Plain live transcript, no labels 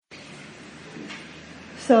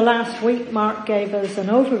So last week Mark gave us an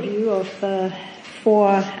overview of the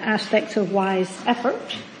 4 aspects of wise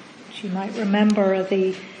effort. Which you might remember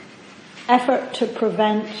the effort to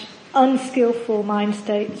prevent unskillful mind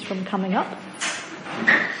states from coming up.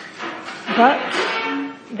 But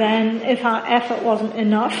then if our effort wasn't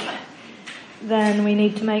enough, then we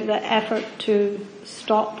need to make the effort to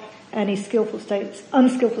stop any unskillful states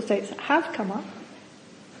that have come up,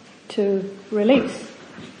 to release.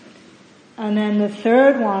 And then the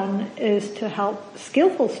third one is to help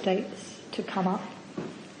skillful states to come up.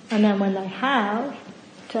 And then when they have,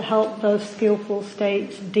 to help those skillful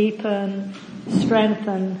states deepen,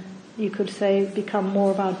 strengthen, you could say become more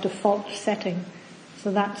of our default setting.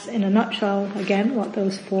 So that's in a nutshell, again, what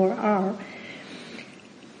those 4 are.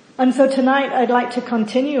 And so tonight I'd like to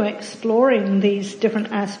continue exploring these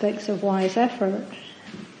different aspects of wise effort,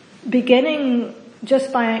 beginning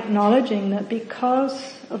just by acknowledging that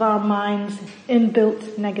because of our mind's inbuilt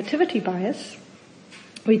negativity bias,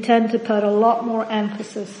 we tend to put a lot more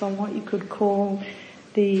emphasis on what you could call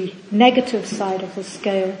the negative side of the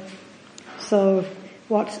scale. So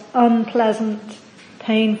what's unpleasant,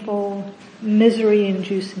 painful,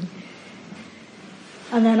 misery-inducing.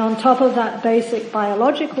 And then on top of that basic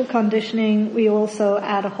biological conditioning, we also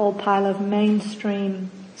add a whole pile of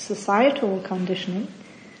mainstream societal conditioning.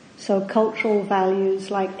 So cultural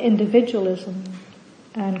values like individualism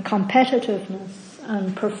and competitiveness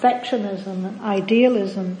and perfectionism and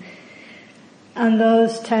idealism. And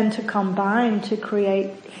those tend to combine to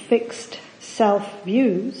create fixed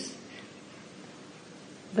self-views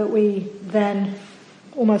that we then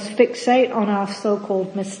almost fixate on our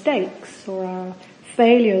so-called mistakes or our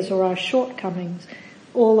failures or our shortcomings,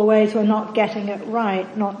 all the ways we're not getting it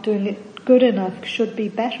right, not doing it good enough, should be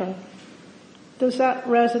better. Does that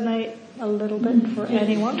resonate a little bit for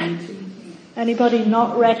anyone? Anybody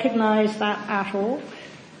not recognize that at all?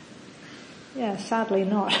 Yeah, sadly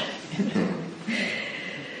not.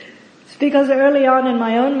 It's because early on in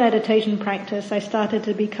my own meditation practice, I started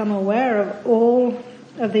to become aware of all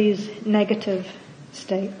of these negative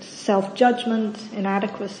states, self-judgment,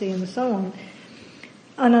 inadequacy, and so on.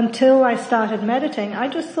 And until I started meditating, I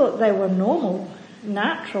just thought they were normal,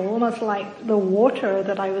 natural, almost like the water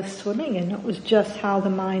that I was swimming in. It was just how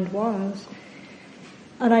the mind was.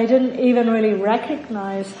 And I didn't even really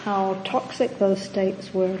recognize how toxic those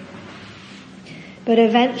states were. But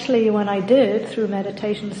eventually when I did, through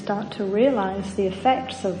meditation, start to realize the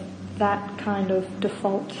effects of that kind of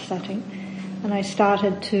default setting, and I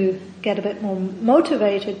started to get a bit more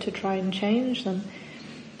motivated to try and change them.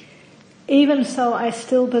 Even so, I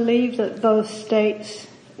still believe that those states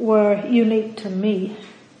were unique to me,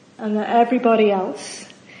 and that everybody else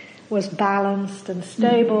was balanced and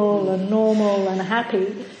stable and normal and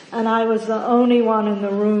happy, and I was the only one in the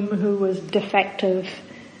room who was defective,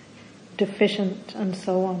 deficient, and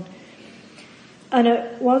so on. And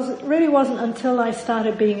it really wasn't until I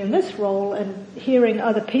started being in this role and hearing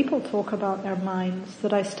other people talk about their minds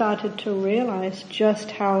that I started to realize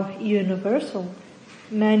just how universal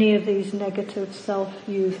many of these negative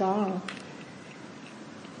self-views are.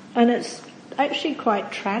 And it's actually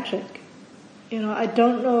quite tragic. I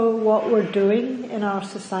don't know what we're doing in our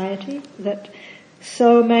society that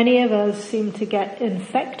so many of us seem to get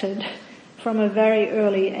infected from a very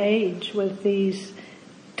early age with these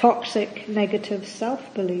toxic negative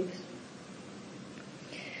self-beliefs.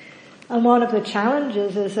 And one of the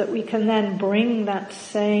challenges is that we can then bring that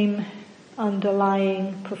same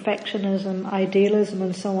underlying perfectionism, idealism,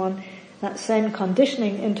 and so on, that same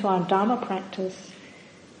conditioning into our Dharma practice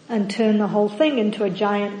and turn the whole thing into a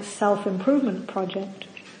giant self-improvement project.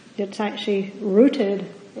 It's actually rooted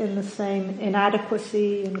in the same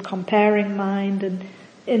inadequacy and comparing mind and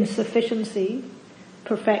insufficiency,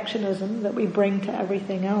 perfectionism that we bring to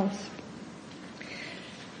everything else.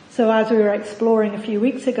 So as we were exploring a few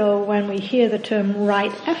weeks ago, when we hear the term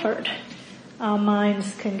right effort, our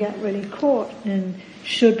minds can get really caught in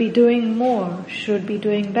should be doing more, should be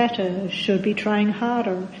doing better, should be trying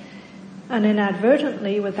harder. And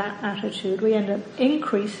inadvertently, with that attitude, we end up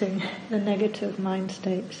increasing the negative mind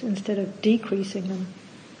states instead of decreasing them.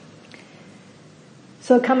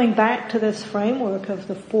 So coming back to this framework of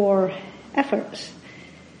the 4 efforts,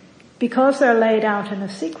 because they're laid out in a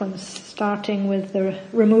sequence, starting with the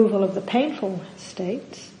removal of the painful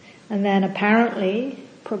states, and then apparently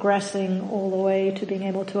progressing all the way to being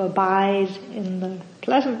able to abide in the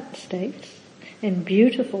pleasant states, in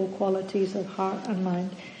beautiful qualities of heart and mind.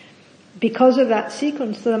 Because of that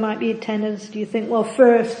sequence, there might be a tendency, you think, well,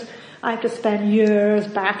 first I have to spend years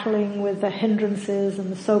battling with the hindrances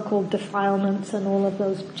and the so-called defilements and all of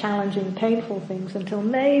those challenging, painful things until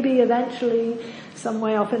maybe eventually, some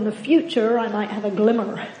way off in the future, I might have a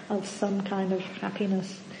glimmer of some kind of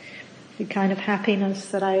happiness. The kind of happiness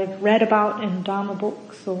that I've read about in Dharma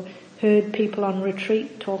books or heard people on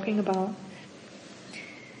retreat talking about.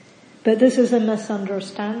 But this is a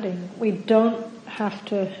misunderstanding. We don't have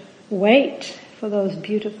to wait for those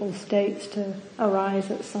beautiful states to arise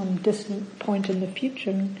at some distant point in the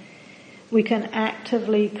future. We can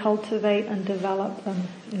actively cultivate and develop them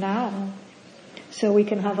now. So we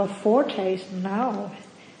can have a foretaste now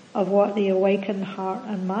of what the awakened heart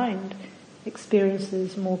and mind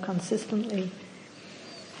experiences more consistently.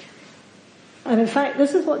 And in fact,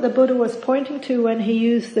 this is what the Buddha was pointing to when he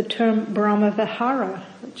used the term Brahmavihara,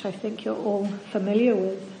 which I think you're all familiar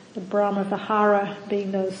with. The Brahmavihara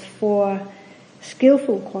being those 4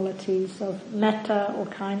 skillful qualities of metta or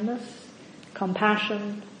kindness,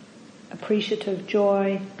 compassion, appreciative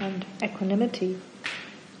joy, and equanimity.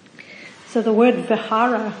 So the word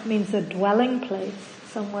vihara means a dwelling place,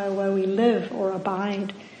 somewhere where we live or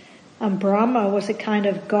abide. And Brahma was a kind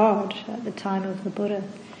of god at the time of the Buddha.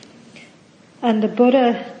 And the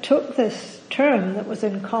Buddha took this term that was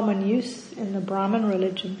in common use in the Brahmin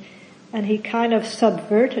religion, and he kind of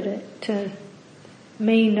subverted it to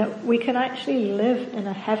mean that we can actually live in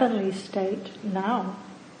a heavenly state now,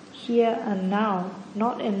 here and now,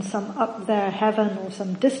 not in some up there heaven or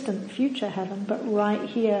some distant future heaven, but right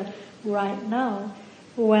here, right now,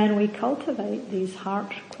 when we cultivate these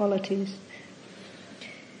heart qualities.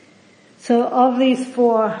 So of these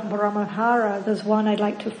 4 Brahmavihara, there's one I'd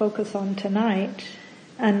like to focus on tonight,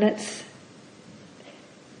 and it's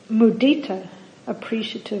mudita,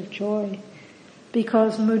 appreciative joy.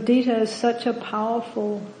 Because mudita is such a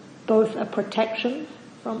powerful, both a protection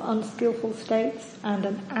from unskillful states and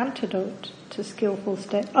an antidote to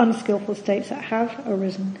unskillful states that have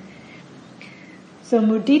arisen. So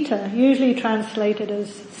mudita, usually translated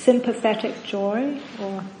as sympathetic joy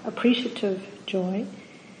or appreciative joy.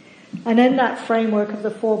 And in that framework of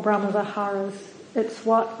the 4 Brahmaviharas, it's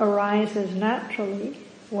what arises naturally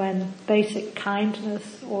when basic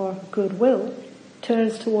kindness or goodwill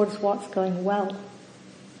turns towards what's going well,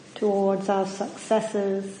 towards our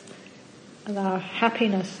successes and our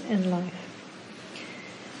happiness in life.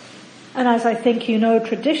 And as I think you know,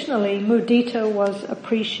 traditionally, mudita was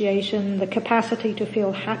appreciation, the capacity to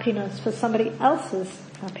feel happiness for somebody else's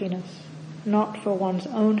happiness, not for one's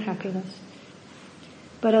own happiness.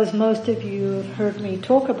 But as most of you have heard me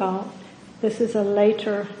talk about, this is a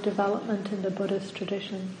later development in the Buddhist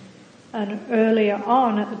tradition. And earlier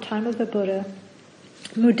on, at the time of the Buddha,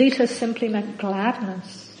 mudita simply meant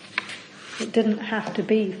gladness. It didn't have to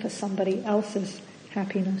be for somebody else's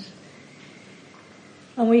happiness.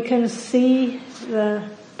 And we can see the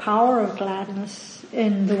power of gladness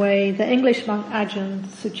in the way the English monk Ajahn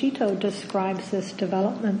Sucitto describes this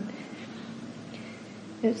development.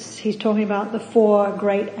 He's talking about the 4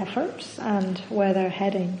 great efforts and where they're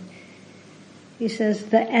heading. He says,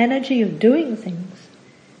 the energy of doing things,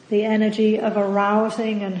 the energy of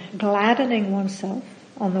arousing and gladdening oneself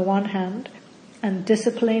on the one hand, and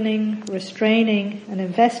disciplining, restraining, and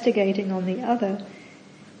investigating on the other,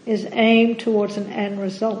 is aimed towards an end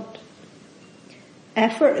result.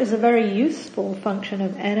 Effort is a very useful function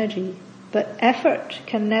of energy, but effort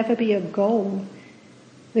can never be a goal.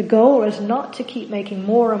 The goal is not to keep making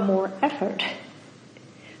more and more effort.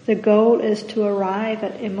 The goal is to arrive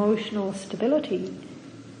at emotional stability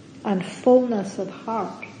and fullness of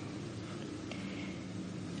heart.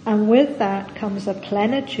 And with that comes a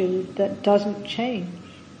plenitude that doesn't change.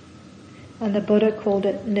 And the Buddha called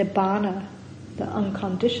it nibbana, the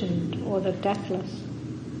unconditioned or the deathless.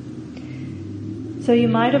 So you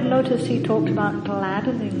might have noticed he talked about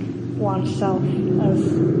gladdening oneself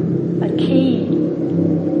as a key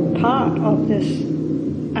part of this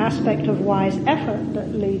aspect of wise effort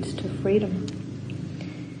that leads to freedom.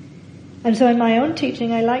 And so in my own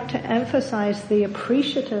teaching, I like to emphasize the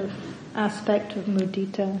appreciative aspect of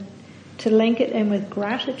mudita, to link it in with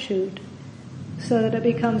gratitude, so that it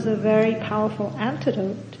becomes a very powerful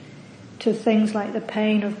antidote to things like the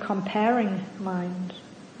pain of comparing mind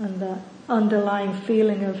and the underlying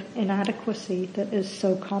feeling of inadequacy that is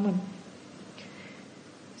so common.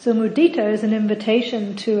 So mudita is an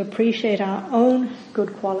invitation to appreciate our own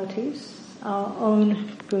good qualities, our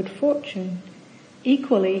own good fortune,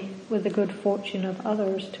 equally with the good fortune of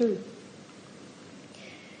others too.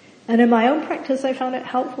 And in my own practice, I found it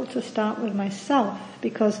helpful to start with myself,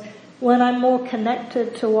 because when I'm more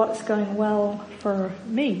connected to what's going well for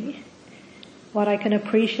me, what I can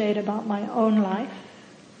appreciate about my own life,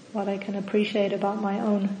 what I can appreciate about my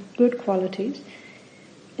own good qualities,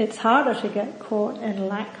 it's harder to get caught in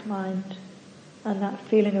lack mind and that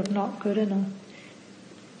feeling of not good enough.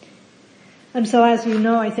 And so, as you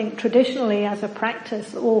know, I think traditionally as a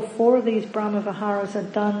practice, all 4 of these Brahma Viharas are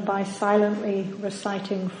done by silently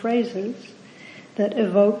reciting phrases that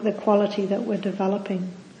evoke the quality that we're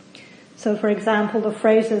developing. So, for example, the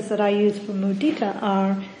phrases that I use for mudita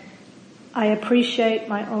are, I appreciate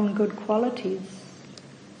my own good qualities.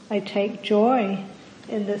 I take joy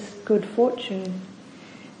in this good fortune.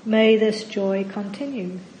 May this joy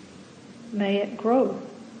continue. May it grow.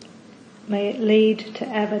 May it lead to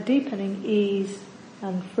ever deepening ease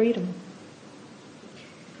and freedom.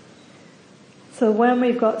 So when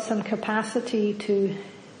we've got some capacity to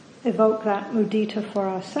evoke that mudita for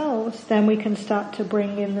ourselves, then we can start to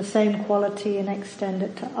bring in the same quality and extend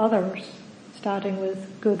it to others, starting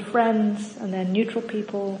with good friends, and then neutral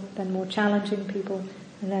people, then more challenging people,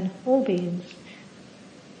 and then all beings.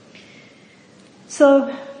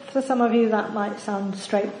 So for some of you that might sound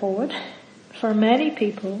straightforward. For many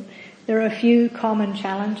people, there are a few common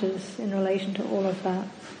challenges in relation to all of that.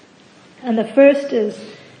 And the first is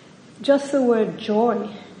just the word joy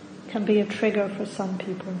can be a trigger for some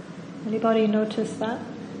people. Anybody notice that?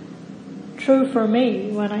 True for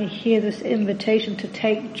me, when I hear this invitation to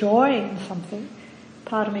take joy in something,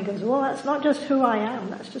 part of me goes, well, that's not just who I am.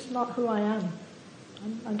 That's just not who I am.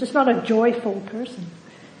 I'm just not a joyful person.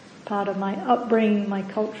 Part of my upbringing, my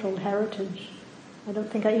cultural heritage. I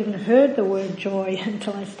don't think I even heard the word joy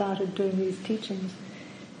until I started doing these teachings.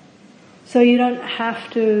 So you don't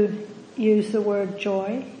have to use the word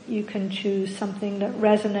joy. You can choose something that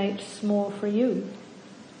resonates more for you.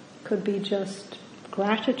 Could be just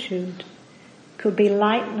gratitude. Could be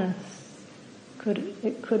lightness.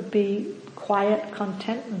 It could be quiet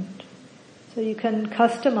contentment. So you can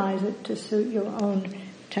customize it to suit your own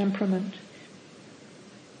temperament.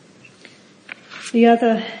 The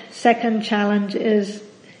other second challenge is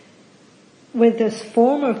with this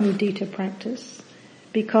form of mudita practice,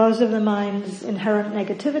 because of the mind's inherent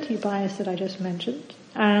negativity bias that I just mentioned,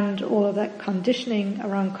 and all of that conditioning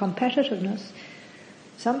around competitiveness,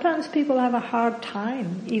 sometimes people have a hard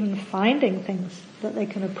time even finding things that they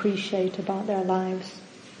can appreciate about their lives.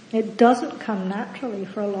 It doesn't come naturally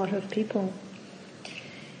for a lot of people.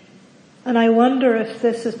 And I wonder if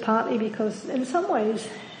this is partly because, in some ways,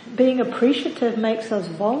 being appreciative makes us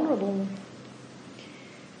vulnerable.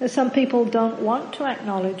 Some people don't want to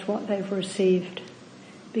acknowledge what they've received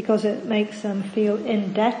because it makes them feel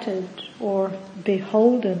indebted or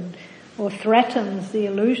beholden or threatens the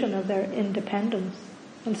illusion of their independence.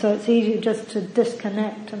 And so it's easier just to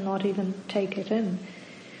disconnect and not even take it in.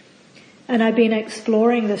 And I've been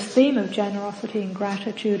exploring this theme of generosity and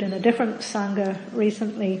gratitude in a different sangha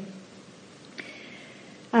recently.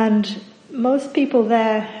 And most people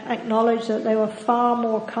there acknowledge that they were far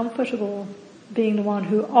more comfortable being the one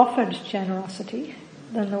who offered generosity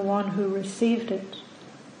than the one who received it.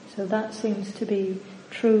 So that seems to be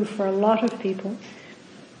true for a lot of people.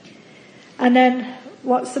 And then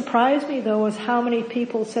what surprised me though was how many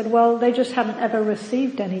people said, well, they just hadn't ever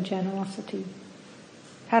received any generosity.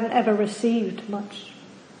 Hadn't ever received much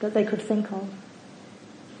that they could think of.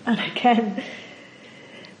 And again,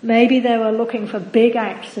 maybe they were looking for big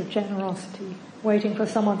acts of generosity, waiting for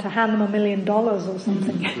someone to hand them $1 million or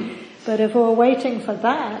something. But if we're waiting for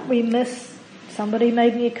that, we miss somebody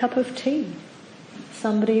made me a cup of tea.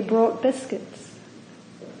 Somebody brought biscuits.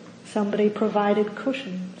 Somebody provided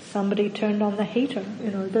cushions. Somebody turned on the heater.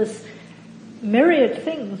 There's myriad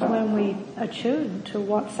things when we attune to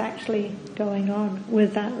what's actually going on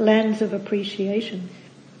with that lens of appreciation.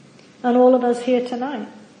 And all of us here tonight,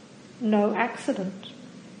 no accident.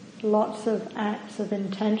 Lots of acts of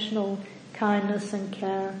intentional kindness and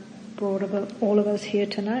care brought about all of us here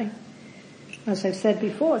tonight. As I've said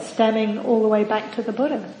before, stemming all the way back to the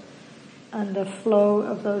Buddha and the flow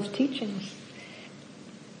of those teachings.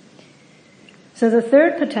 So the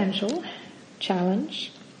third potential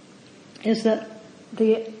challenge is that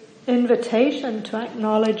the invitation to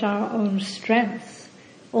acknowledge our own strengths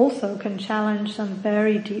also can challenge some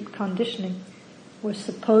very deep conditioning. We're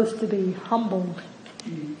supposed to be humble,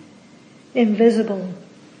 invisible,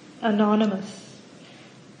 anonymous,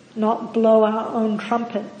 not blow our own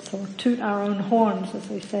trumpets or toot our own horns, as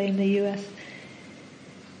they say in the US.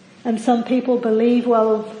 And some people believe,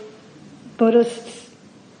 well, Buddhists,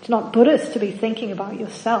 it's not Buddhist to be thinking about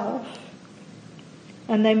yourself.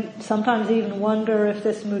 And they sometimes even wonder if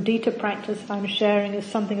this mudita practice I'm sharing is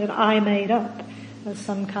something that I made up as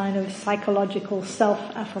some kind of psychological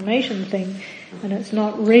self-affirmation thing, and it's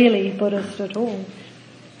not really Buddhist at all.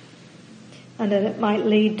 and that it might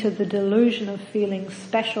lead to the delusion of feeling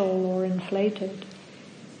special or inflated.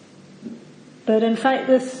 But in fact,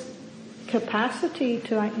 this capacity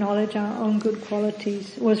to acknowledge our own good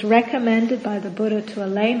qualities was recommended by the Buddha to a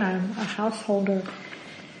layman, a householder.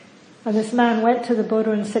 And this man went to the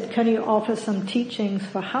Buddha and said, "Can you offer some teachings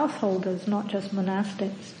for householders, not just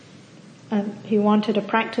monastics?" And he wanted a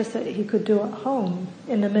practice that he could do at home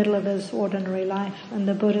in the middle of his ordinary life. And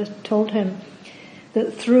the Buddha told him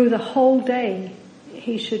that through the whole day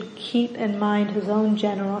he should keep in mind his own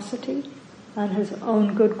generosity and his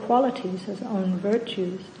own good qualities, his own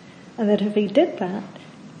virtues. And that if he did that,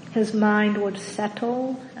 his mind would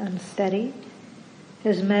settle and steady,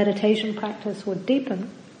 his meditation practice would deepen,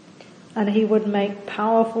 and he would make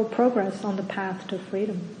powerful progress on the path to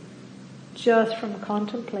freedom, just from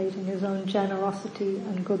contemplating his own generosity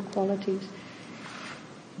and good qualities.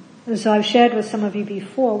 As I've shared with some of you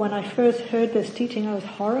before, when I first heard this teaching, I was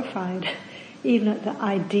horrified, even at the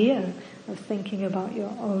idea of thinking about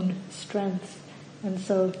your own strengths. And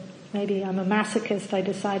so maybe I'm a masochist, I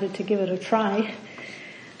decided to give it a try.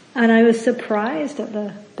 And I was surprised at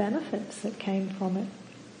the benefits that came from it.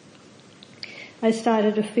 I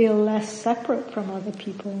started to feel less separate from other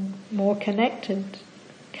people, more connected,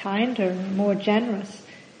 kinder, more generous.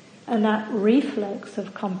 And that reflex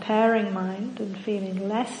of comparing mind and feeling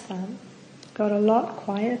less than got a lot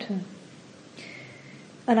quieter.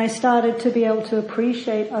 And I started to be able to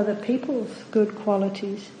appreciate other people's good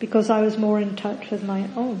qualities because I was more in touch with my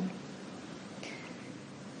own.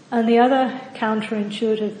 And the other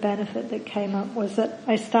counterintuitive benefit that came up was that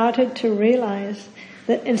I started to realize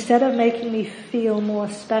that instead of making me feel more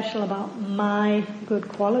special about my good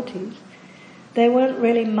qualities, they weren't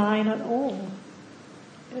really mine at all.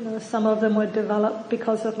 Some of them were developed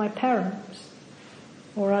because of my parents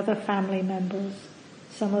or other family members.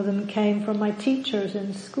 Some of them came from my teachers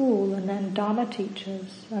in school, and then Dharma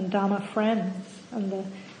teachers and Dharma friends and the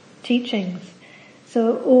teachings.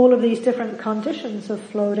 So all of these different conditions have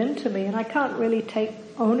flowed into me, and I can't really take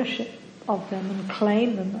ownership of them and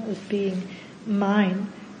claim them as being mine.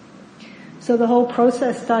 So the whole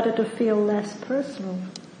process started to feel less personal,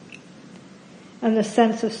 and the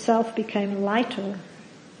sense of self became lighter,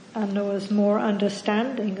 and there was more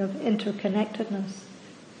understanding of interconnectedness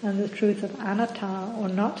and the truth of anatta, or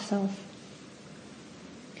not self.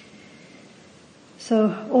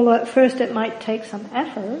 So although at first it might take some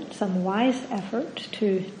effort, some wise effort,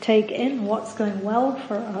 to take in what's going well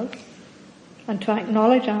for us and to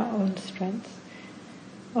acknowledge our own strengths,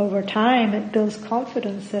 over time it builds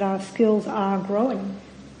confidence that our skills are growing,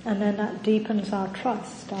 and then that deepens our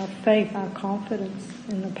trust, our faith, our confidence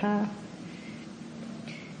in the path.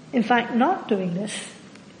 In fact, not doing this,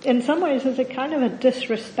 in some ways, is a kind of a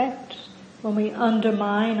disrespect when we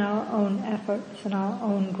undermine our own efforts and our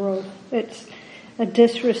own growth. It's a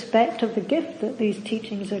disrespect of the gift that these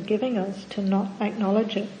teachings are giving us to not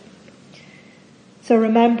acknowledge it. So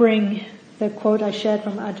remembering the quote I shared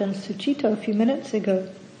from Ajahn Sucitto a few minutes ago,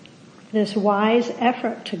 this wise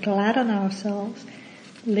effort to gladden ourselves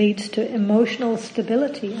leads to emotional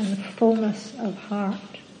stability and fullness of heart.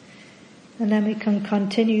 And then we can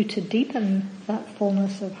continue to deepen that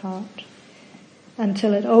fullness of heart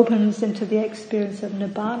until it opens into the experience of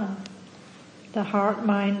nibbana, the heart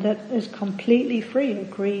mind that is completely free of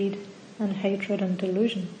greed and hatred and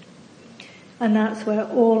delusion. And that's where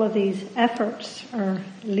all of these efforts are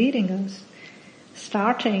leading us,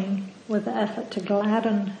 starting with the effort to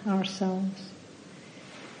gladden ourselves.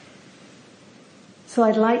 So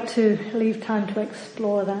I'd like to leave time to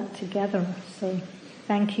explore that together. So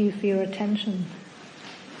thank you for your attention.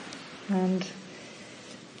 And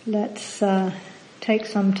let's take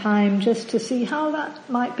some time just to see how that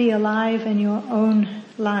might be alive in your own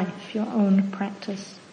life, your own practice.